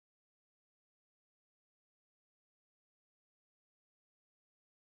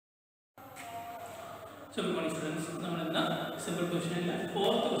So good morning students. We will simple question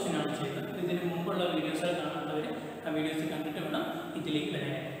fourth question ആണ് ചെയ്യുന്നത്. ഇതിന് മുമ്പുള്ള വീഡിയോസ് കാണാത്തവർ ആ വീഡിയോസ് കണ്ടിട്ട് വേണം ഇതിലേക്ക്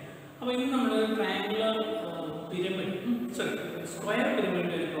വരാൻ. അപ്പോൾ ഇന്ന് നമ്മൾ ട്രയാങ്കുലർ പിരമിഡ് സ്ക്വയർ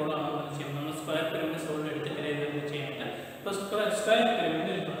പിരമിഡിന്റെ ഒരു പ്രോബ്ലം ആണ് ചെയ്യുന്നത്. നമ്മൾ സ്ക്വയർ പിരമിഡ് സോൾവ് എടുത്തിട്ട് ഇത് ചെയ്യുന്നത്. അപ്പോൾ സ്ക്വയർ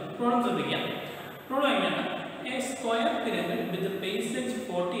പിരമിഡിന്റെ ഒരു പ്രോബ്ലം ശ്രദ്ധിക്കാം. പ്രോബ്ലം എങ്ങനെയാണ്? A square pyramid with the base edge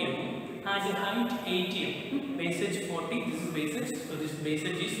 40 mm and height 80 mm. Base edge 40, this is base edge, so this base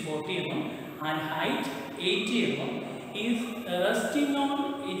edge is 40 mm and height 80 mm is resting on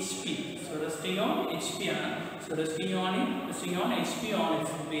HP. So resting on HP resting on HP on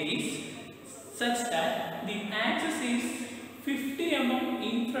its base such that the axis is 50 mm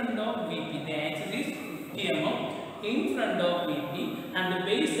in front of VP. The axis is 50 mm in front of VP and the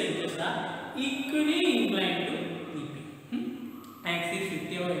base edges are equally inclined to VP. Axis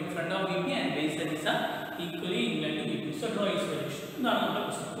 50 mm in front of VP and base edges are equally inclined to VP. So draw its solution.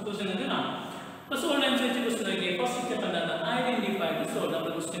 That's the question. First one answer is question again. First step is identify the source.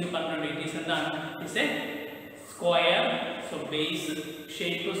 The question is it's a square. So base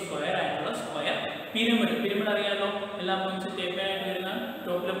shape of square and square pyramid. Pyramid അറിയാലോ എല്ലാ points tape ആയിട്ട് വരുന്ന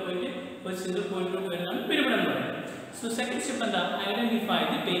ടോപ്പിലെ point ഒരു single പോയിന്റിലോട്ട് വരുന്നതാണ് pyramid എന്ന് പറയുന്നത്. So second step എന്താ? Identify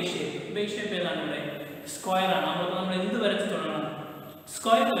the base shape. Base shape ഏതാണ് ഇവിടെ? Square ആണ്. നമ്മൾ എന്ത് വരച്ച് തുടങ്ങണം?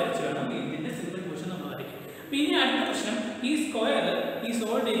 Square വരച്ച് വേണം ഇതിന്റെ സിംഗിൾ പോർഷൻ നമ്മൾ വരയ്ക്കാൻ. പിന്നെ അടുത്ത പ്രശ്നം ഈ സ്ക്വയർ ഈ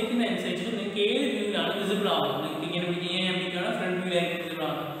സോൾഡ് ഇരിക്കുന്ന അനുസരിച്ച് നിങ്ങൾക്ക് ഏത് വ്യൂവിലാണ് വിസിബിൾ ആവുന്നത്. നിങ്ങൾക്ക് ഇങ്ങനെ പിടിക്കുകയാണ് ഫ്രണ്ട് വ്യൂവിലായിരിക്കും വിസിബിൾ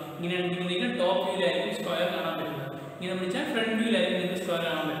ആവുന്നത്. ഇങ്ങനെ നിങ്ങൾക്ക് ടോപ്പ് വ്യൂവിലായിരിക്കും സ്ക്വയർ കാണാൻ പറ്റുന്നത്. ഇങ്ങനെ പിടിച്ചാൽ ഫ്രണ്ട് വ്യൂവിലായിരിക്കും നിങ്ങൾക്ക് സ്ക്വയർ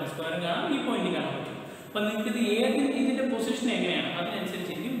കാണാൻ പറ്റും. സ്ക്വയർ കാണാം, ഈ പോയിന്റ് കാണാൻ പറ്റും. അപ്പോൾ നിങ്ങൾക്ക് ഇത് ഇതിന്റെ പൊസിഷൻ എങ്ങനെയാണ്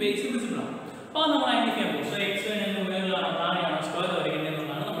അതിനനുസരിച്ചിരിക്കും ബേസ് വിസിബിൾ ആവും. അപ്പോൾ നമ്മൾ ഐഡന്റിഫൈ ചെയ്യാൻ പോകും. സോ എക്സ് മുകളിലാണോ താഴെയാണോ സ്ക്വയർ വരയ്ക്കുന്നത്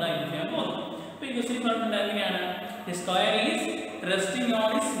എന്നുള്ളതാണ് നമ്മൾ ഐഡന്റിഫൈ ചെയ്യാൻ പോകുന്നത്. അപ്പോൾ ഈ ക്വസ്റ്റ്യൻ പറഞ്ഞിട്ട് എങ്ങനെയാണ്? The square is resting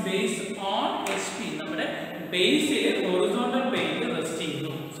on its base on HP. നമ്മുടെ ബേസിൽ ഹൊറിസോണ്ടൽ പ്ലെയിനിൽ റെസ്റ്റ്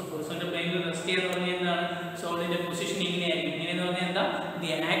ചെയ്യുന്നു. സോ ഹൊറിസോണ്ടൽ പ്ലെയിനിൽ റെസ്റ്റ് ചെയ്യുന്ന പറഞ്ഞാൽ എന്താണ്? സോളിന്റെ പൊസിഷൻ ഇങ്ങനെയായിരിക്കും. ഇങ്ങനെയെന്ന് പറഞ്ഞാൽ എന്താ?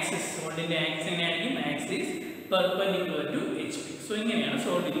 ദി ആക്സിസ് സോളിന്റെ ആക്സിസ് എങ്ങനെയായിരിക്കും? Axis perpendicular to HP. So ഇങ്ങനെയാണ്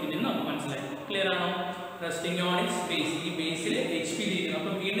സോൾഡ് ഇരിക്കുന്നത് നമുക്ക് മനസ്സിലായി. ക്ലിയർ ആണോ? റെസ്റ്റിംഗ് ഓൺ ഇറ്റ്സ് ബേസ്, ഈ ബേസിൽ HP ഇരിക്കുന്നു.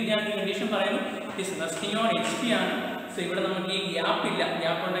 അപ്പോൾ വീണ്ടും ഞാൻ ഈ കണ്ടീഷൻ പറയുന്നു, ഇറ്റ്സ് റെസ്റ്റിംഗ് ഓൺ HP ആണ്. സോ ഇവിടെ നമുക്ക് ഈ ഗ്യാപ്പ് ഇല്ല.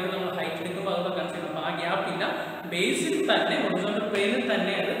 ഗ്യാപ്പ് ഉണ്ടെങ്കിൽ നമ്മൾ ഹൈറ്റ് എടുക്കുമ്പോൾ അതൊക്കെ കൺസിഡർ ചെയ്യണം. അപ്പോൾ ആ ഗ്യാപ്പ് ഇല്ല, ബേസിൽ തന്നെ ഹൊറിസോണ്ടൽ പ്ലെയിനിൽ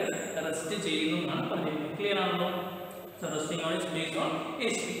തന്നെ അത് റെസ്റ്റ് ചെയ്യുന്നു എന്നാണ് പറഞ്ഞിരിക്കുന്നത്. ക്ലിയർ ആണല്ലോ? So resting on its base on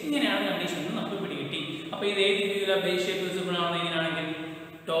HP. ഇങ്ങനെയാണ് കണ്ടീഷൻ നമുക്ക് പിടികിട്ടി. അപ്പോൾ ഇത് ഏത് വ്യൂവിലാണ് ബേസ് ഷേപ്പ് വിസിബിൾ ആവുന്നത്? എങ്ങനെയാണെങ്കിൽ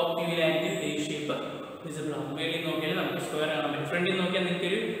ടോപ്പ് വ്യൂവിലായിരിക്കും ബേസ് ഷേപ്പ് വിസിബിൾ ആവും. മേളിൽ നോക്കിയാൽ നമുക്ക് സ്ക്വയർ കാണാൻ പറ്റും. ഫ്രണ്ടിൽ നോക്കിയാൽ നിങ്ങൾക്ക്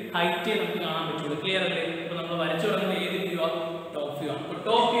ഒരു ഹൈറ്റ് നമുക്ക് കാണാൻ പറ്റുള്ളൂ. ക്ലിയർ അല്ലേ? അപ്പോൾ നമ്മൾ വരച്ചു തുടങ്ങുന്ന ഏത് വ്യൂ ആണ്? ടോപ്പ് വ്യൂ ആണ്. അപ്പോൾ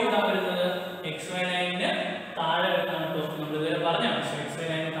ടോപ്പ് വ്യൂ എവിടെ വരുന്നത്? XY ലൈനിന്റെ താഴെ വരുന്നതാണ് ടോപ്പ്. നമ്മൾ ഇതുവരെ പറഞ്ഞാണ്. സോ XY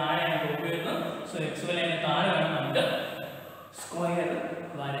ലൈനിന് താഴെയാണ് ടോപ്പ് വരുന്നത്. സോ XY ലൈനിന് താഴെ വേണം നമുക്ക് സ്ക്വയർ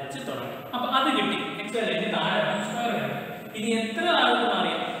വരച്ച് തുടങ്ങാം. അപ്പോൾ അത് കിട്ടി. XY ലൈനിന് താഴെ വേണം സ്ക്വയർ വരയ്ക്കാൻ. ഇനി എത്ര താഴോട്ട്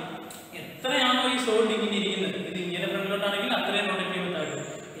മാറിയാൽ എത്രയാണോ ഈ സോൾഡ് ഇങ്ങനെ ഇരിക്കുന്നത്, ഇത് ഇങ്ങനെ ഫ്രണ്ടിലോട്ടാണെങ്കിൽ അത്രയും റൊട്ടേറ്റ് ചെയ്യുമ്പോൾ താഴെ,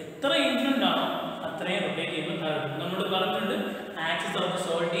 എത്ര ഇൻഫ്രണ്ട് ആണോ അത്രയും റൊട്ടേറ്റ് ചെയ്യുമ്പോൾ താഴെ. നമ്മൾ പറഞ്ഞിട്ടുണ്ട് axis of the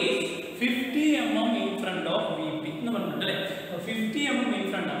sold is 50 mm in front of VP എന്ന് പറഞ്ഞിട്ടുണ്ട് അല്ലേ? 50 mm in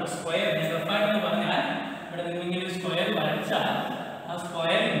front. അപ്പോൾ സ്ക്വയർ എന്ന് പറഞ്ഞാൽ ഇവിടെ നിങ്ങൾ ഇങ്ങനെ ഒരു സ്ക്വയർ വരച്ചാൽ ആ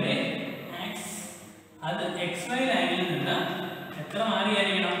സ്ക്വയറിന്റെ ആക്സ് അത് XY ലൈനിൽ നിന്ന് എത്ര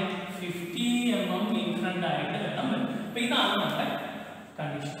മാറിയായിരിക്കണം? 50 mm in front ആയിട്ട് വേണം വരും. അപ്പോൾ ഇതാണ് നമ്മുടെ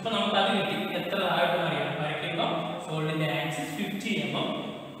കണ്ടീഷൻ. അപ്പോൾ നമുക്ക് അത് കിട്ടി. എത്ര താഴോട്ട് മാറിയാണ് വരയ്ക്കുമ്പോൾ സോൾഡിന്റെ ആക്സിസ് 50 mm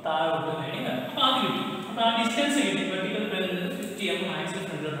താഴോട്ട് വേണ്ടി വരും. അപ്പോൾ അത് കിട്ടി. അപ്പോൾ ആ ഡിസ്റ്റൻസ് കിട്ടി. വെർട്ടിക്കൽ വരുന്നത് 50 mm ആക്സിസ്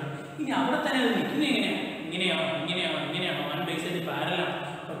ഫ്രണ്ടിലോട്ടാണ്. ഇനി അവിടെ തന്നെ അത് നിൽക്കുന്നത് എങ്ങനെയാണ്? ഇങ്ങനെയാണോ വൺ ബേസ് ആയിട്ട് പാരലാണ്,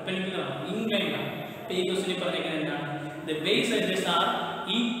 പെർപെൻഡിക്കുലർ ആണ്, ഇൻക്ലൈൻഡ് ആണ്. അപ്പോൾ ഈ ക്വസ്റ്റ്യനിൽ പറഞ്ഞിരിക്കുന്നത് എന്താണ്? The base edges are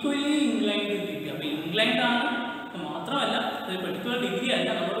equally inclined to VP. അപ്പോൾ ഇൻക്ലൈൻഡ് ആണ് മാത്രമല്ല, ഒരു പെർട്ടിക്കുലർ ഡിഗ്രി അല്ല,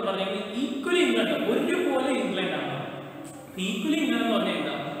 നമ്മൾ പറഞ്ഞിരിക്കുന്നത് ഈക്വലി ഇൻക്ലൈൻഡ് ആണ്, ഒരുപോലെ ഇൻക്ലൈൻഡ് ആണ്. ഈക്വലി ഇൻക്ലൈൻഡ് എന്ന് പറഞ്ഞാൽ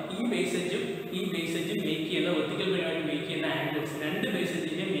എന്താ? ഈ ബേസ് എഡ്ജും മേക്ക് ചെയ്യുന്ന വെർട്ടിക്കൽ പിരമിഡ് മേക്ക് ചെയ്യുന്ന ആംഗിൾസ്, രണ്ട് ബേസ്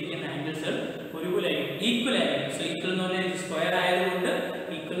എഡ്ജിന്റെ മേക്ക് ചെയ്യുന്ന ആംഗിൾസ് ഒരുപോലെയായിരിക്കും, ഈക്വൽ ആയിരിക്കും. സോ ഈക്വൽ എന്ന് പറഞ്ഞാൽ സ്ക്വയർ ആയതുകൊണ്ട്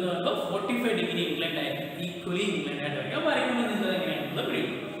ഈക്വൽ എന്ന് പറയുമ്പോൾ 45 ഡിഗ്രി ഇൻക്ലൈൻഡ് ആയിരിക്കും, ഈക്വലി ഇൻക്ലൈൻഡ് ആയിട്ടായിരിക്കും. അപ്പോൾ വരയ്ക്കുമ്പോൾ നിങ്ങൾക്ക് എങ്ങനെയാണെന്നുള്ളത്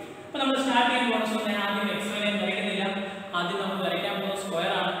പിടിക്കും. അപ്പോൾ നമ്മൾ സ്റ്റാർട്ട് ചെയ്യാൻ പോകുന്ന ആദ്യം XY ലൈൻ വരയ്ക്കുന്നില്ല. ആദ്യം നമ്മൾ വരയ്ക്കാൻ പോകുന്ന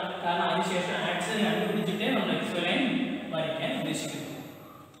സ്ക്വയർ ആണ്. കാരണം അതിനുശേഷം ആക്സിസ് കണ്ടുപിടിച്ചിട്ടേ നമ്മൾ XY ലൈൻ വരയ്ക്കാൻ ഉദ്ദേശിക്കുന്നു.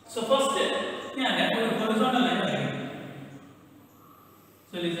 സോ ഫസ്റ്റ് ഞാൻ ഒരു ഹൊറിസോണ്ടൽ ലൈൻ വരയ്ക്കും.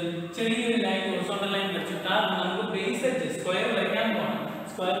 സോ ലിസൺ, ചെറിയൊരു ലൈൻ ഹൊറിസോണ്ടൽ ലൈൻ വരച്ചു. കാരണം നമുക്ക് ബേസ് എഡ്ജ് സ്ക്വയർ വരയ്ക്കാൻ പോകണം.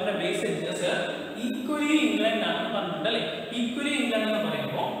 സ്ക്വയറിന്റെ ബേസ് എഡ്ജസ് ഈക്വലി ഇൻക്ലൈൻഡ് ആണെന്ന് പറഞ്ഞിട്ടുണ്ട് അല്ലേ? ഈക്വലി ഇൻക്ലൈൻഡ് എന്ന്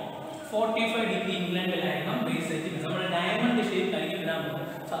പറയുമ്പോൾ 45 ഡിഗ്രി ഇൻക്ലൈൻഡിലായിരിക്കണം ബേസ് എഡ്ജ്. നമ്മുടെ ഡയമണ്ട് ഷേപ്പ് ആയിരിക്കും ഇടാൻ പോകുന്നത്.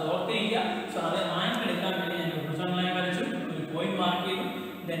 സോ അത് ഓർത്തിരിക്കുക. സോ അത് മാർക്ക് എടുക്കാൻ വേണ്ടി ഞാൻ ഹൊറിസോണ്ടൽ ലൈൻ വരച്ചു, ഒരു പോയിന്റ് മാർക്ക് ചെയ്തു.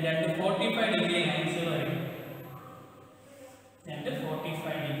 ദെൻ രണ്ട് 45 ഡിഗ്രി ലൈൻസുകൾ വരയ്ക്കും.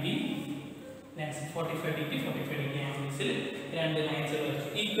 45 ഡിഗ്രി ആംഗിൾസിൽ രണ്ട് ലൈൻസുകൾ വരച്ചു,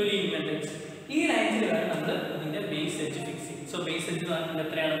 ഈക്വലി ഇൻക്ലൈൻഡ്. ഈ ലൈൻസിൽ വേണം നമ്മൾ ഇതിന്റെ ബേസ് എഡ്ജ് ഫിക്സ് ചെയ്യും. സോ ബേസ് എഡ്ജ് നമുക്ക്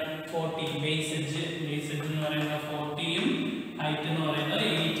എത്രയാണ് 40. ബേസ് എഡ്ജ് എന്ന് പറയുന്നത് 40 ഉം ഹൈറ്റ് എന്ന് പറയുന്നത്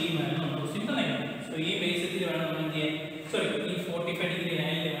 80 ഉം ആണ് നമ്മൾ സിമ്പിളാണ്. സോ ഈ ബേസ് എഡ്ജിൽ വേണം നമ്മൾ എന്ത് ചെയ്യാൻ, സോറി ഈ 45 ഡിഗ്രി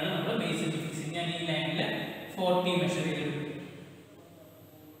ലൈനിൽ വേണം നമ്മൾ ബേസ് എഡ്ജ് ഫിക്സ് ചെയ്യാൻ. ഞാൻ ഈ ലൈനിൽ 40 മെഷർ ചെയ്തെടുക്കും.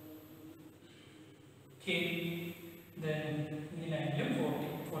 ഓക്കേ, ദെൻ ഈ ലൈനിൽ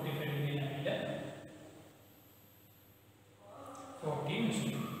 45 ഡിഗ്രി ലൈനിൽ 40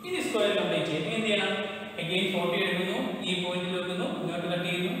 മെഷർ. ഇനി സ്ക്വയർ കംപ്ലീറ്റ് ചെയ്യാൻ എന്ത് ചെയ്യണം? അഗൈൻ 40 എടുക്കുന്നു, ഈ പോയിന്റിൽ വെക്കുന്നു, ഇങ്ങോട്ട് കട്ട്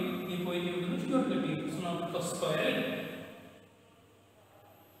ചെയ്യുന്നു, ഈ പോയിന്റിൽ വെക്കുന്നു, ഇങ്ങോട്ട് കട്ട് ചെയ്യുന്നു. സോ നമുക്ക് സ്ക്വയർ എടുക്കും.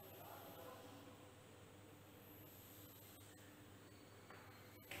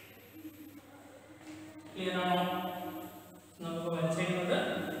 ക്ലിയർ ആണോ? നമുക്ക് വരച്ചിരിക്കുന്നത്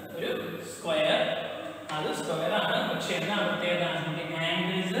ഒരു സ്ക്വയർ, അത് സ്ക്വയർ ആണ്, പക്ഷെ എന്താ പ്രത്യേകത?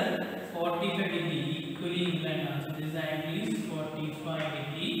 ആംഗിൾസ് 45 ഡിഗ്രി ഈക്വലി ഇൻക്ലൈൻഡ് ആണ്. So this angle is 45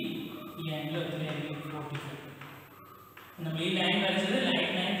 degree. ഈ ആംഗിൾ എത്രയായിരിക്കും? 45. നമ്മൾ ഈ ലൈൻ വരച്ചത്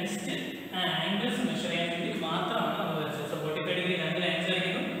ലൈൻ ജസ്റ്റ് ആംഗിൾസ് മെഷർ ചെയ്യാൻ വേണ്ടി മാത്രമാണ് നമ്മൾ വരച്ചത്. സോ 45 ഡിഗ്രി രണ്ട് ലൈൻസ്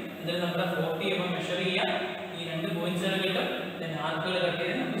വരയ്ക്കുന്നു, എന്നിട്ട് നമ്മുടെ 40 എബോ മെഷർ ചെയ്യുക, ഈ രണ്ട് പോയിന്റ്സുകൾ കിട്ടും, ദെൻ ആർക്കുകൾ കട്ട്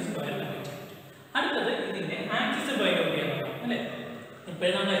ചെയ്ത് നമുക്ക് സ്ക്വയർ കംപ്ലീറ്റ് ചെയ്യാം. അടുത്തത് ഇതിന്റെ ആക്സിസ് ഫൈൻഡ് ഔട്ട് ചെയ്യാൻ പറ്റും അല്ലേ?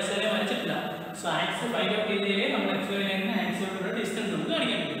 ഇപ്പോഴും നമ്മൾ X Y വരച്ചിട്ടില്ല. So axis find out ചെയ്തതിലേ നമ്മൾ എക്സ് വൈ ലൈനിന് ആക്സിസിലുള്ള ഡിസ്റ്റൻസ് നമുക്ക്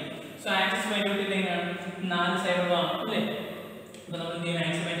കാണിക്കാൻ പറ്റും. സോ ആക്സിസ് ഫൈൻഡ് ഔട്ട് ചെയ്തതിനാണ് 4 സൈഡുകളാണ് അല്ലേ? അപ്പോൾ നമ്മൾ എന്ത് ചെയ്യും?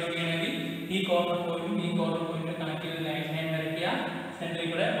 ആക്സിസ് ഫൈൻഡ് ഔട്ട് ചെയ്യണമെങ്കിൽ ഈ കോർണർ പോയിന്റും ഈ കോർണർ പോയിന്റും കണക്ട് ചെയ്ത് ലൈൻ വരയ്ക്കുക. സെന്ററിൽ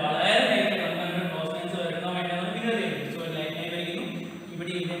കൂടെ വളരെ ലൈറ്റ് നമുക്ക് അങ്ങനെ ക്രോസ് ലൈൻസ് വരണോ വേണ്ടോ നിങ്ങൾ ചെയ്യും. സോ ലൈൻ വരയ്ക്കുന്നു,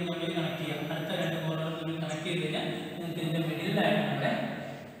 ഇവിടെ ഇവിടെ നമ്മൾ കണക്ട് ചെയ്യാം. അടുത്ത രണ്ട് കോർണർ നമ്മൾ കണക്ട് ചെയ്ത് കഴിഞ്ഞാൽ നിങ്ങൾക്ക് ഇതിന്റെ മിഡിലായിട്ട് നമ്മുടെ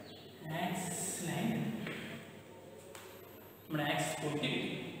ആക്സിസ് ലൈൻ, നമ്മുടെ ആക്സിസ് പോയിന്റ് കിട്ടി.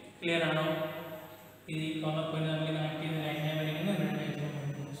 ക്ലിയർ ആണോ? ഇത് ഈ കോർണർ പോയിന്റ് നമ്മൾ കണക്ട് ചെയ്ത് ലൈൻ വരയ്ക്കുന്നു, ഇവിടെ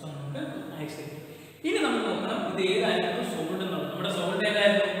സോ നമുക്ക് ആക്സിസ് കിട്ടി. ഇനി നമുക്ക് നോക്കണം ഇത് ഏതായിരുന്നു സോൾഡ് എന്നുള്ളത്. നമ്മുടെ സോൾഡ്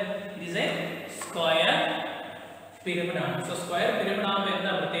ഏതായിരുന്നു? It is A square pyramid ആണ്. സോ സ്ക്വയർ പിരമിഡ് ആകുമ്പോൾ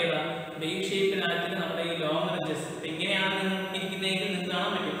എന്താ പ്രത്യേകത? ബേസ് ഷേപ്പിനകത്ത് നമ്മുടെ ഈ ലോങ് എഡ്ജസ് എങ്ങനെയാണ് ഇരിക്കുന്നതെങ്കിൽ നിങ്ങൾക്ക്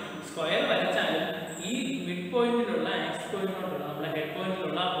കാണാൻ പറ്റും. സ്ക്വയർ വരച്ചാൽ ഈ മിഡ് പോയിന്റിലുള്ള ആക്സ് പോയിന്റിലോട്ടുള്ള നമ്മുടെ ഹെഡ്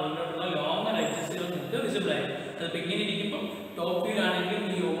പോയിന്റിലുള്ള പോയിന്റിലോട്ടുള്ള ലോങ് എഡ്ജസുകൾ നിങ്ങൾക്ക് വിസിബിൾ ആയിരിക്കും. അതിപ്പോൾ ഇങ്ങനെ ഇരിക്കുമ്പോൾ ടോപ്പ് വ്യൂ ആണെങ്കിൽ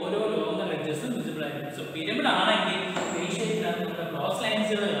ഈ ഓരോ ലോങ് എഡ്ജസും വിസിബിൾ ആയിരിക്കും. സോ പിരമിഡ് ആണെങ്കിൽ ബേസ് ഷേപ്പിനകത്ത് നമ്മുടെ ക്രോസ്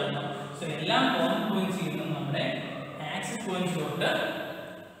ലൈൻസുകൾ കാണണം. സോ എല്ലാ കോർണർ പോയിന്റ്സിൽ നിന്നും നമ്മുടെ ആക്സിസ് പോയിന്റ്സിലോട്ട്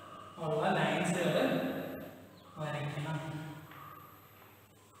ഉള്ള ലൈൻസുകൾ വരയ്ക്കണം.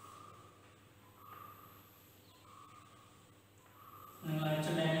 നിങ്ങൾ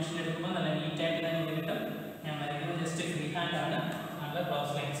ആക്ച്വൽ ഡയമെൻഷൻ എടുക്കുമ്പോൾ നല്ല നീറ്റായിട്ട് തന്നെ കിട്ടും. ഞാൻ വരയ്ക്കുന്നത് ജസ്റ്റ് ഫ്രീ ഹാൻഡ് ആണ്. നല്ല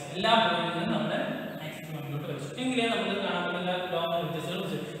ക്രോസ് ലൈൻസ് എല്ലാ പോയിന്റിൽ നിന്നും നമ്മുടെ ആക്സിസ് പോയിന്റിലോട്ട് വെച്ചു. എങ്കിലേ നമുക്ക് കാണാൻ പറ്റുന്ന ലോങ് എഡ്ജസുകൾ.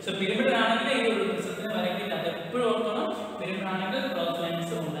 സോ പിരമിഡ് ആണെങ്കിൽ ഈ ഒരു പ്രിസത്തിന് വരയ്ക്കില്ല. അത് എപ്പോഴും ഓർക്കണം. പിരമിഡ് ആണെങ്കിൽ ക്രോസ്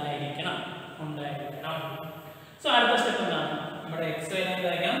ലൈൻസ് ഉണ്ടായിരിക്കണം. സോ അടുത്ത സ്റ്റെപ്പ് എന്താണ്? നമ്മുടെ എക്സ് വൈ ലൈൻ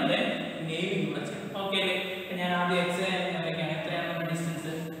വരയ്ക്കണം, അതെ നെയിമിംഗ് കൂടെ ചെയ്യണം. ഓക്കെ അല്ലേ? ഞാൻ ആദ്യം എക്സ് വൈ ലൈൻ വരയ്ക്കാം. എത്രയാണ് നമ്മുടെ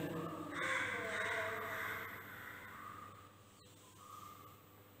ഡിസ്റ്റൻസ്?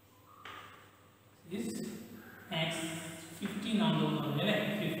 എക്സ് 15 ആണെന്ന് തോന്നുന്നു അല്ലേ?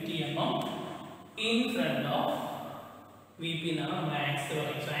 50 mm in front of V P എന്നാണ് നമ്മുടെ ആക്സ്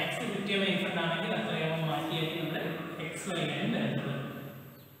പറയും. So ax 50 mm in front ആണെങ്കിൽ അത്രയും മാറ്റിയായിരിക്കും നമ്മുടെ എക്സ് വൈ ലൈൻ വരുന്നത്.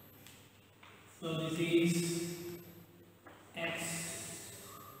 So this is x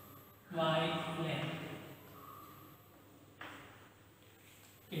y line.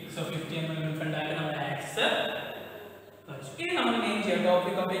 Okay, so 50 mm in front ആയിട്ട് നമ്മുടെ ആക്സ്. ഇനി നമ്മൾ നെയിം ചെയ്യാം. ടോപ്പ്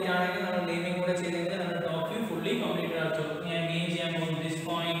വ്യൂ കംപ്ലീറ്റ് ആണെങ്കിൽ നമ്മൾ നെയിമിംഗ് കൂടെ ചെയ്തെങ്കിൽ നമ്മുടെ top view fully complete Achu. ഞാൻ നെയിം ചെയ്യാൻ പോകുന്നത് ദിസ്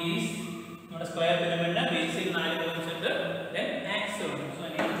പോയിന്റ് ഈസ് നമ്മുടെ സ്ക്വയർ പിരമിഡിന്റെ ബേസിൽ 4 പോയിന്റ്സ് ഉണ്ട്, ദെൻ ആക്സ് ഉണ്ട്. സോ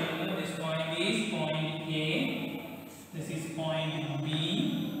നെയിം ചെയ്യുന്നത് this point is point A, this is point B.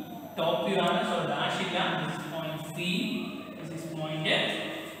 Top view ആണ്, സോ ഡാഷ് ഇല്ല. This is point C, this is point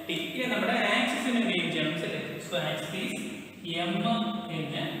T. ഇനി നമ്മുടെ ആക്സിസിനെ നെയിം ചെയ്യണം. Select. So axis is M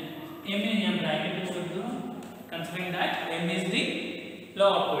എന്ന് M ഞാൻ bracket വെച്ച് കൊടുത്തു. Considering that m is the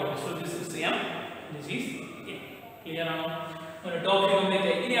lower point, so this is m, this is a. Clear ആണോ? ഒരു top view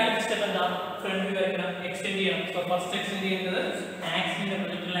complete. ഇനി അടുത്ത സ്റ്റെപ്പ് എന്താ? ഫ്രണ്ട് വ്യൂ വരയ്ക്കണം, എക്സ്റ്റെൻഡ് ചെയ്യണം. സോ ഫസ്റ്റ് എക്സ്റ്റെൻഡ് ചെയ്യുന്നത് ആക്സിന്റെ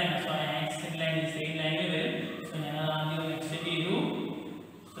പ്രൊജക്ടർ ലൈൻ. സോ ആക്സിന്റെ ലൈൻ ഈ സെയിം ലൈനിൽ വരും. സോ ഞാൻ അത് ആദ്യം എക്സ്റ്റെൻഡ് ചെയ്തു.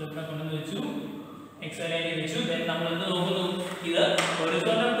 സോ ഇവിടെ കൊണ്ടുവന്ന് വെച്ചു, എക്സ് ലൈനിൽ വെച്ചു. ദെൻ നമ്മൾ എന്ത് നോക്കുന്നു? ഇത്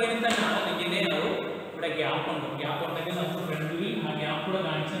ഹൊറിസോണ്ടൽ പ്ലെയിനിൽ തന്നെയാണ് നിൽക്കുന്നതിനോ ഇവിടെ ഗ്യാപ്പ് ഉണ്ട്. ഗ്യാപ്പ് ഉണ്ടെങ്കിൽ നമുക്ക് ഫ്രണ്ട് വ്യൂ ആ ഗ്യാപ്പ് കൂടെ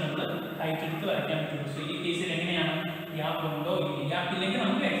കാണിച്ച് നമ്മൾ ഹൈറ്റ് എടുത്ത് വരയ്ക്കാൻ പറ്റും. സോ ഈ കേസിൽ എങ്ങനെയാണ്? ഗ്യാപ്പ് ഉണ്ടോ ഇല്ല? ഗ്യാപ്പ് ഇല്ലെങ്കിൽ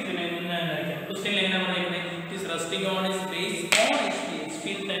നമുക്ക് എക്സ് ലൈൻ വരയ്ക്കാം. ക്വസ്റ്റ്യൻ ലൈൻ പറയുന്നത് it is resting on its base on H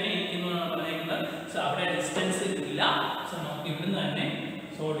P തന്നെ ഇരിക്കുന്നു എന്നാണ് പറഞ്ഞിരിക്കുന്നത്. സോ അവിടെ ഡിസ്റ്റൻസ് ഇല്ല. സോ നമുക്ക് ഇവിടുന്ന് തന്നെ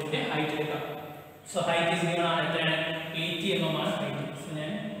സോഡിന്റെ ഹൈറ്റ് എടുക്കാം. സോ ഹൈറ്റ് ഈസ് ഗിവൺ ആണ് എത്രയാണ്? 80 mm ആണ് ഹൈറ്റ്. സോ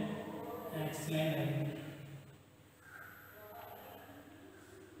ഞാൻ എക്സ് ലൈൻ വരയ്ക്കും.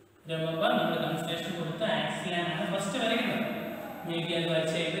 Remember, നമ്മൾ ഫസ്റ്റ് വരയ്ക്കുന്നത്. മേ ബി അത്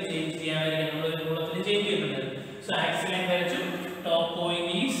വരച്ചായിട്ട് ചേഞ്ച് ചെയ്യാൻ വരയ്ക്കാൻ നമ്മൾ ഒരു കൂടത്തിൽ ചേഞ്ച് ചെയ്തിട്ടുണ്ട്. സോ ആക്സിസ് ലൈൻ വരച്ചു. Top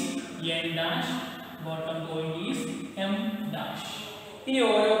point is N dash, bottom point is M dash. ഇനി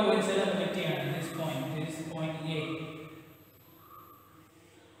ഓരോ പോയിന്റ്സിലും കണക്ട് ചെയ്യണം. This point A,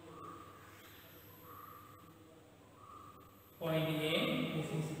 point A, this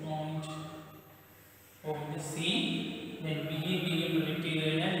is point C, then B connect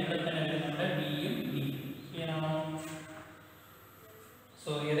ചെയ്തുകഴിഞ്ഞാൽ ഇവിടെ തന്നെ വരുന്നുണ്ട് B യും D. ക്ലിയറാണോ?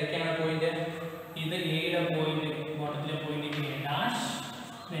 സോ ഏതൊക്കെയാണ് പോയിന്റ്? ഇത് A യുടെ point, ബോട്ടത്തിലെ point A dash.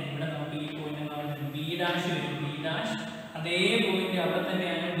 then ഇവിടെ നമുക്ക് ഈ പോയിന്റ് എന്ന് പറയുന്നത് B ഡാഷ് വരും. B ഡാഷ് അതേ പോയിന്റ് അവിടെ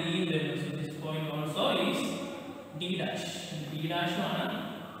തന്നെയാണ് D യും വരുന്നത്. So this point also is D dash. D ഡാഷും ആണ്,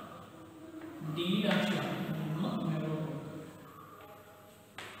 D ഡാഷും ആണ്.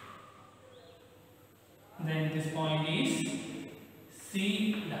 Then this point is C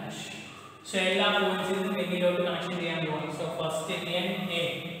dash. So all points is any connection they are going. So first NA,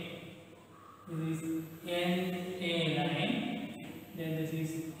 this is NA line, then this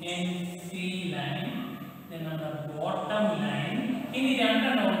is NC line, then on the bottom line in the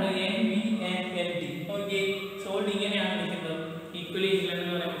under node NB and LD. Okay, so again I am making the equally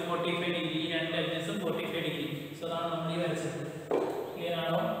 45 degree and this is 45 degree. So that only very simple. Clear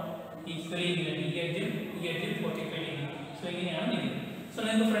now? Equally ഈ edge 45 degree. So ഇങ്ങനെയാണ് നിൽക്കുന്നത്. So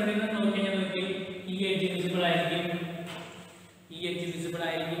നിങ്ങൾക്ക് ഫ്രണ്ടിൽ നിന്ന് നോക്കിക്കഴിഞ്ഞാൽ നോക്കി ഈ edge visible ആയിരിക്കും, ഈ എഡ്ജ് വിസിബിൾ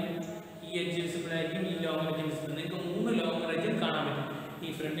ആയിരിക്കും, ഈ എഡ്ജ് വിസിബിൾ ആയിരിക്കും, ഈ ലോങ് എഡ്ജ് വിസിബിൾ. നിങ്ങൾക്ക് 3 ലോങ് എഡ്ജും കാണാൻ പറ്റും.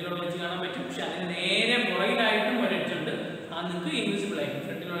 ഈ ഫ്രണ്ടിലുള്ള എഡ്ജ് കാണാൻ പറ്റും, പക്ഷെ അതിന് നേരെ പുറകിലായിട്ടും ഒരു എഡ്ജ് ഉണ്ട്. അത് നിങ്ങൾക്ക് ഇൻവിസിബിൾ ആയിരിക്കും.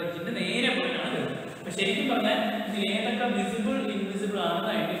 ഫ്രണ്ടിലുള്ള എഡ്ജിന്റെ നേരെ പുറകിലാണ് വരുന്നത്. അപ്പോൾ ശരിക്കും പറഞ്ഞാൽ ഇതിൽ ഏതൊക്കെ വിസിബിൾ ഇൻവിസിബിൾ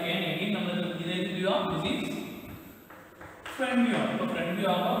ആണെന്ന് ഐഡന്റിഫൈ ചെയ്യാൻ നമ്മൾ ഇതിലേക്ക് ഫ്രണ്ട് വ്യൂ ആണ്. അപ്പോൾ ഫ്രണ്ട് വ്യൂ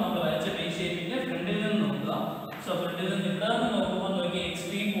ആകുമ്പോൾ നമ്മൾ വരച്ച ബേസ് ഷേപ്പിന്റെ ഫ്രണ്ടിൽ നിന്ന് നോക്കുക. സോ ഫ്രണ്ടിൽ നിന്ന് ഇവിടെ നിന്ന് നോക്കുമ്പോൾ നോക്കി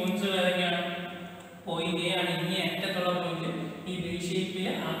എക്സ്ട്രീം പോയിന്റ്സുകൾ ഏതൊക്കെയാണ്? പോയിന്റ് എ ആണ് ഇങ്ങേ അറ്റത്തുള്ള പോയിന്റ്, ഈ ബേസ് ഷേപ്പിൽ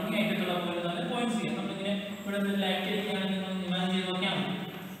അങ്ങേ അറ്റത്തുള്ള പോയിന്റ് ആണ് പോയിന്റ്സ് ചെയ്യാം. നമ്മളിങ്ങനെ ഇവിടെ നിന്ന് ലൈറ്റ് അടിക്കുകയാണെങ്കിൽ നമ്മൾ ഇമാജിൻ ചെയ്ത് നോക്കിയാൽ മതി.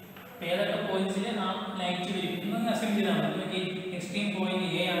 അപ്പോൾ ഏതൊക്കെ പോയിന്റ്സിൽ ആ ലൈറ്റ് വരും എന്നൊന്ന് അസ്യൂം ചെയ്താൽ മതി. നോക്കി എക്സ്ട്രീം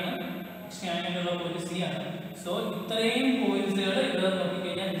പോയിന്റ് എ ആണ്, എക്സ്ട്രീം ആയിട്ടുള്ള പോയിന്റ് സി ആണ്. സോ ഇത്രയും പോയിന്റ്സുകൾ ഇവിടെ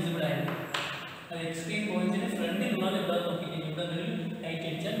നോക്കിക്കഴിഞ്ഞാൽ വിസിബിൾ ആയിരിക്കും. അത് എക്സ്ട്രീം പോയിന്റിന് ഫ്രണ്ടിലുള്ളത് ഇവിടെ നോക്കിക്കഴിഞ്ഞാൽ ഇവിടെ നിന്ന് ലൈറ്റ്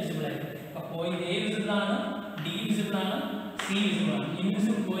അടിച്ചാൽ വിസിബിൾ ആയിരിക്കും. അപ്പോൾ പോയിന്റ് എ വിസിബിൾ ആണ്, ഡി വിസിബിൾ ആണ്, സി വിസിബിൾ ആണ്.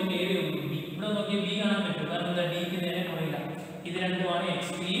 Invisible point A B. ഇവിടെ നോക്കിയാൽ ബി കാണാൻ പറ്റും, കാരണം എന്താ ഡിക്ക് നേരെ പുറകില്ല. ഇത് രണ്ടുമാണ്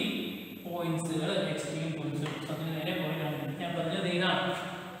എക്സ്ട്രീം പോയിന്റ്സുകൾ. എക്സ്ട്രീം പോയിന്റ്സുകൾ അതിന് നേരെ പുറകിലാണ്. ഞാൻ പറഞ്ഞത് ഇതാണ്.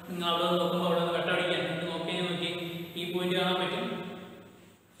 നിങ്ങൾ അവിടെ നോക്കുമ്പോൾ അവിടെ നിന്ന് വെട്ടടിക്കാൻ നോക്കിയാൽ നോക്കി ഈ പോയിന്റ് കാണാൻ പറ്റും,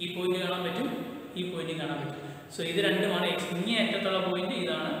 ഈ പോയിന്റ് കാണാൻ പറ്റും, ഈ പോയിന്റ് കാണാൻ പറ്റും. സോ ഇത് രണ്ടുമാണ് ഇങ്ങേ അറ്റത്തുള്ള പോയിന്റ്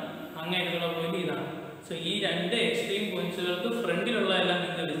ഇതാണ്, അങ്ങേ അറ്റത്തുള്ള പോയിന്റ് ഇതാണ്. സോ ഈ രണ്ട് എക്സ്ട്രീം പോയിന്റ്സുകൾക്ക് ഫ്രണ്ടിലുള്ള എല്ലാം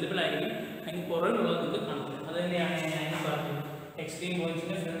നിങ്ങൾക്ക് വിസിബിൾ ആയിരിക്കും, അതിന് പുറകിലുള്ളത് നിങ്ങൾക്ക് കാണത്തില്ല. അത് തന്നെയാണ് ഞാൻ പറഞ്ഞത്. എക്സ്ട്രീം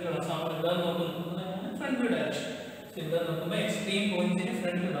പോയിന്റ്സിന്റെ ഫ്രണ്ടിലുള്ള സാധനം ഇവിടെ നോക്കുന്നത് ഫ്രണ്ട് വ്യൂ ഡയറക്ഷൻ. സോ ഇവിടെ നോക്കുമ്പോൾ എക്സ്ട്രീം പോയിന്റ്സിന്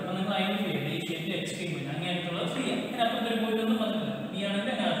ഫ്രണ്ടിലുള്ള, അപ്പോൾ നിങ്ങൾ ഐഡന്റിഫൈ ചെയ്യും ഈ ഷേപ്പിൽ എക്സ്ട്രീം പോയിന്റ് അങ്ങേ അറ്റത്തുള്ളത് ഫ്രീ ആണ്. അതിനകത്ത് ഒരു പോയിന്റ് ഒന്നും പറഞ്ഞില്ല. ബി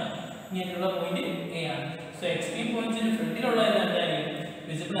ആണെങ്കിൽ അതിനകത്ത് ഇങ്ങനെയുള്ള പോയിന്റ് എ ആണ്. സോ എക്സ്ട്രീം പോയിന്റ്സിന് ഫ്രണ്ടിലുള്ള എല്ലാം എന്തായിരിക്കും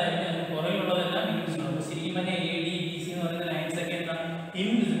വിസിബിൾ ആയിരിക്കും, അതിന് പുറകിലുള്ളതെല്ലാം ഇൻവിസിബിൾ ആണ്. ശരിക്കും പറഞ്ഞാൽ എ ഡി ബി സി എന്ന് പറയുന്ന ലൈൻസ് ഒക്കെ എന്താണ്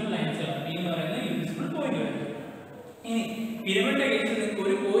ഇൻവിസിബിൾ ലൈൻസുകളാണ്. ബി എന്ന് പറയുന്നത് ഇൻവിസിബിൾ പോയിന്റ്. ഇനി പിരമിഡിന്റെ കേസിൽ നിങ്ങൾക്ക്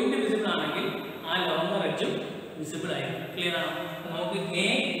ഒരു പോയിന്റ് വിസിബിൾ ആണെങ്കിൽ ആ ലോങ്ങർ എഡ്ജും വിസിബിൾ ആയിരിക്കും. ക്ലിയർ ആണ്? നമുക്ക് എ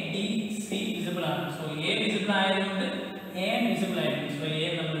ഡി സി വിസിബിൾ ആണ്. സോ എ വിസിബിൾ ആയതുകൊണ്ട് എ വിസിബിൾ ആയിരിക്കും. സോ എ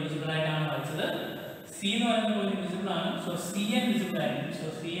നമ്മൾ വിസിബിൾ ആയിട്ടാണ് വരച്ചത്. സി എന്ന് പറയുന്ന പോയിന്റ് വിസിബിൾ ആണ്. സോ സി എൻ വിസിബിൾ ആയിരിക്കും. സോ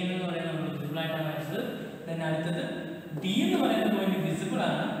സി എൻ എന്ന് പറയുന്നത് നമ്മൾ വിസിബിൾ ആയിട്ടാണ് വരച്ചത്. then അടുത്തത് ഡി എന്ന് പറയുന്ന പോയിന്റ് വിസിബിൾ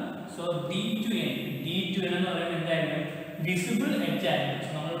ആണ്. So D to N, D to N എന്ന് പറയുന്നത് എന്തായിരിക്കും വിസിബിൾ എഡ്ജ് ആയിരിക്കും.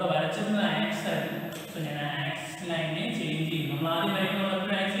 സോ നമ്മളിവിടെ വരച്ചത് ആക്സ് ആയിരുന്നു. സോ ഞാൻ ആക്സ് ലൈനെ ചേഞ്ച് ചെയ്യും. നമ്മൾ ആദ്യം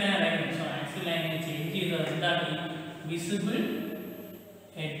വരയ്ക്കുമ്പോൾ ആക്സ് ലൈൻ ആയിരിക്കും. സോ ആക്സ് ലൈനെ ചേഞ്ച് ചെയ്തത് എന്താണ് വിസിബിൾ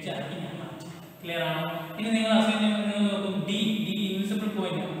എഡ്ജ് ആക്കി ഞാൻ മാറ്റി. ക്ലിയർ ആണോ? ഇനി നിങ്ങൾ നോക്കും ഡി ഡി ഇൻവിസിബിൾ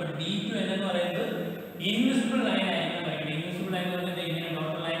പോയിന്റ്. അപ്പോൾ ഡി ടു എൻ എന്ന് പറയുന്നത് ഇൻവിസിബിൾ ലൈൻ ആയിരിക്കും പറയുന്നത്. ഇൻവിസിബിൾ ലൈൻ എന്ന് പറയുന്നത് ഇങ്ങനെ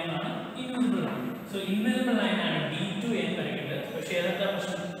ഡോട്ടർ ലൈൻ ആണ്, ഇൻവിസിബിൾ ആണ്. സോ ഇൻവിസിബിൾ ലൈൻ ആണ് ഡി ടു എൻ വരയ്ക്കേണ്ടത്. പക്ഷേ ഏതൊക്കെ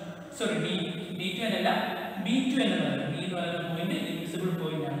പ്രശ്നം, സോറി ഡി ടു എൻ അല്ല ബി ടു എൻ എന്ന് പറയുന്നത്. ബി എന്ന് പറയുന്ന പോയിന്റ് ഇൻവിസിബിൾ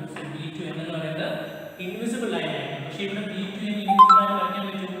പോയിന്റ് ആണ്. സോ ബി ടു എൻ എന്ന് പറയുന്നത് ഇൻവിസിബിൾ ലൈൻ ആയിരിക്കും. പക്ഷേ ഇവിടെ ബി ടു എൻ ഇൻവിസിബിൾ ആയിട്ട് വരയ്ക്കാൻ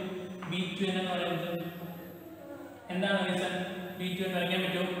പറ്റും. ബി ടു എൻ എന്ന് പറയുന്നത് എന്താണ് റീസൺ? ബി ടു എൻ വരയ്ക്കാൻ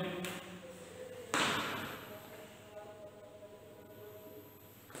പറ്റും.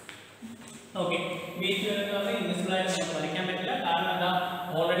 ഓക്കെ, ബി ടു എൻ എന്ന് പറഞ്ഞാൽ ഇൻവിസിബിൾ ആയിട്ട് നമുക്ക് വരയ്ക്കാൻ പറ്റില്ല. കാരണം എന്താ,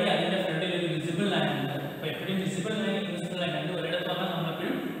 ഓൾറെഡി അതിന്റെ ഫ്രണ്ടിൽ ഒരു വിസിബിൾ ലൈൻ ഉണ്ട്. അപ്പോൾ എപ്പോഴും വിസിബിൾ ലൈൻ ഇൻവിസിബിൾ ലൈൻ ഉണ്ട്. ഒരിടത്ത് പറഞ്ഞാൽ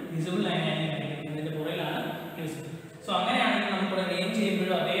നമ്മളെപ്പോഴും വിസിബിൾ ലൈൻ ആയിരിക്കും വരയ്ക്കുന്നത്. ഇതിന്റെ പുറകിലാണ് വിസിബിൾ. സോ അങ്ങനെയാണെങ്കിൽ നമുക്കിവിടെ നെയിം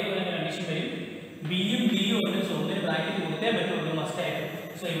ചെയ്യുമ്പോഴും അതേപോലെ കണ്ടീഷൻ വരും. ബിയും ഡിയും ഉണ്ട്. സോ ഒന്നിന് ബ്രാക്കറ്റ് കൊടുത്തേ പറ്റുള്ളൂ മസ്റ്റ് ആയിട്ട്.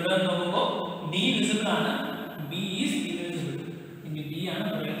 സോ ഇവിടെ നോക്കുമ്പോൾ ഡി വിസിബിൾ ആണ്, ബി ഈസ് ഇൻവിസിബിൾ. ഇനി ബി ആണ്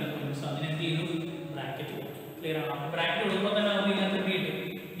പുറകിലത്തെ പോയിന്റ്. സോ അതിനെന്ത് ചെയ്തു ബ്രാക്കറ്റ് കൊടുത്തു. ക്ലിയർ ആണോ? ബ്രാക്കറ്റ് കൊടുക്കുമ്പോൾ തന്നെ നമുക്ക് ഇതിനകത്ത് കിട്ടും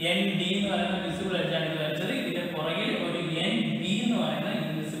എൻ ഡി എന്ന് പറയുന്ന വിസിബിൾ എഡ്ജ് ആണ് ഇത് വരച്ചത്. ഇതിന്റെ പുറകിൽ ഒരു എൻ ബി എന്ന് പറയുന്ന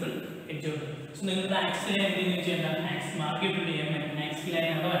ഇൻവിസിബിൾ എഡ്ജ് ഉണ്ട്. സോ നിങ്ങൾക്ക് ആക്സ് ലൈൻ എന്തെങ്കിലും ചെയ്യേണ്ട ആക്സ് മാർക്ക് ചെയ്തിട്ടുണ്ട് എം ആക്സ് ലൈൻ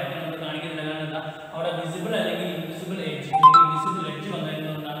അവിടെ വരയ്ക്കാൻ നമ്മൾ കാണിക്കുന്നില്ല. കാരണം എന്താ, അവിടെ വിസിബിൾ അല്ലെങ്കിൽ ഇൻവിസിബിൾ എഡ്ജ് അല്ലെങ്കിൽ വിസിബിൾ എഡ്ജ്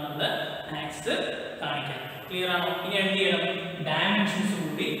വന്നിരുന്നതുകൊണ്ടാണ് നമ്മൾ ആക്സ് കാണിക്കുക. ക്ലിയർ ആണോ? ഇനി എന്ത് ചെയ്യണം, ഡയമെൻഷൻസ്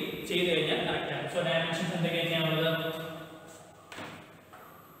കൂടി ചെയ്ത് കഴിഞ്ഞാൽ കറക്റ്റ് ആണ്. സോ ഡയമെൻഷൻസ് എന്തൊക്കെയാണ് ചെയ്യാനുള്ളത്?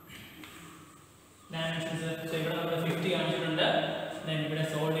 ഡയമെൻഷൻസ് ഇവിടെ നമ്മൾ 50 കാണിച്ചിട്ടുണ്ട്. ദെൻ ഇവിടെ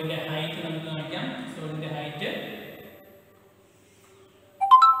സോളിഡിന്റെ ഹൈറ്റ് നമുക്ക് കാണിക്കാം. സോളിഡിന്റെ height,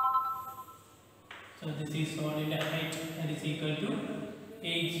 so this is solid height that is equal to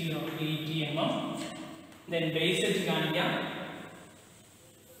 80 mm. Then base edge കാണിക്കാം.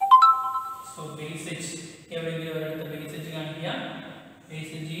 So base edge എവിടെയെങ്കിലും ഒരിടത്ത് base edge കാണിക്കാം.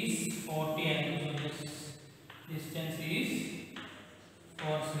 Base edge is 40 mm. So this distance is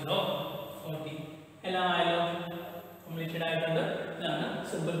 40. എല്ലാം ആയല്ലോ, കംപ്ലീറ്റഡ് ആയിട്ടുണ്ട്. ഇതാണ്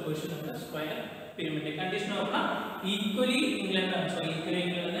സിമ്പിൾ ക്വസ്റ്റ്യൻ നമ്മുടെ സ്ക്വയർ പിരമിഡ്. കണ്ടീഷൻ നോക്കണം, ഈക്വലി ഇംഗ്ലണ്ട് ആണ്. സോ ഈക്വലി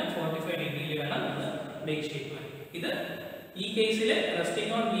ഇംഗ്ലണ്ട് 45 ഡിഗ്രിയിൽ വേണം നമ്മൾ ബേസ് ഷേപ്പ്. ഇത് ഈ കേസിൽ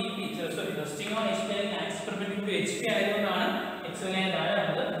resting on VP, sorry resting on HP axis perpendicular to HP ആയതുകൊണ്ടാണ് എക്സ് ലൈൻ താഴെ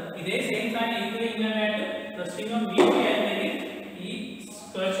വന്നത്. ഇതേ സെയിം സാധനം ഈക്വലി ഇംഗ്ലണ്ട് ആയിട്ട് റെസ്റ്റിംഗ് ഓൺ VP ആയിരുന്നെങ്കിൽ ഈ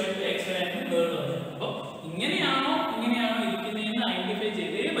സ്ക്വയർ ഷേപ്പ് എക്സ് ലൈനിന് കേർവ് വന്നു. അപ്പോൾ ഇങ്ങനെയാണോ ഇരിക്കുന്നതെന്ന് ഐഡന്റിഫൈ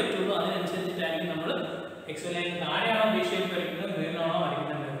ചെയ്തേ പറ്റുള്ളൂ. അതിനനുസരിച്ചിട്ടായിരിക്കും നമ്മൾ എക്സ് ലൈൻ താഴെയാണോ ബേസ് ഷേപ്പ് വരയ്ക്കുന്നത്, മുകളിലാണോ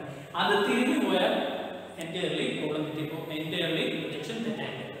വരയ്ക്കുന്നത്. അത് തിരിഞ്ഞു പോയാൽ എൻറ്റയർലി പ്രോബ്ലം തെറ്റിപ്പോൾ, എൻറ്റയർലി പ്രൊജക്ഷൻ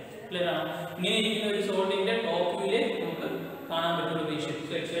തെറ്റായിട്ട്. ക്ലിയർ ആണോ? ഇങ്ങനെ ഇരിക്കുന്ന ഒരു സോളിഡിന്റെ ടോപ്പ് വ്യൂവിലെ നമുക്ക് കാണാൻ പറ്റുള്ള base shape.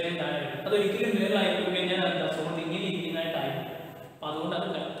 So X line താഴെ വരും. അതൊരിക്കലും മുകളിലായിട്ട് കഴിഞ്ഞാൽ എന്താ, സോളിഡ് ഇങ്ങനെ ഇരിക്കുന്നതായിട്ടായിരിക്കും. അപ്പോൾ അതുകൊണ്ട് അത്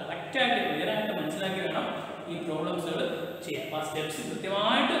കറക്റ്റായിട്ട് ക്ലിയർ ആയിട്ട് മനസ്സിലാക്കി വേണം ഈ പ്രോബ്ലംസുകൾ ചെയ്യാം. ആ സ്റ്റെപ്സ്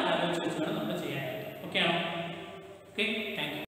കൃത്യമായിട്ട് ആലോചിച്ച് വെച്ച് വേണം നമ്മൾ ചെയ്യാനായിട്ട്. ഓക്കെ ആണോ? Okay, thank you.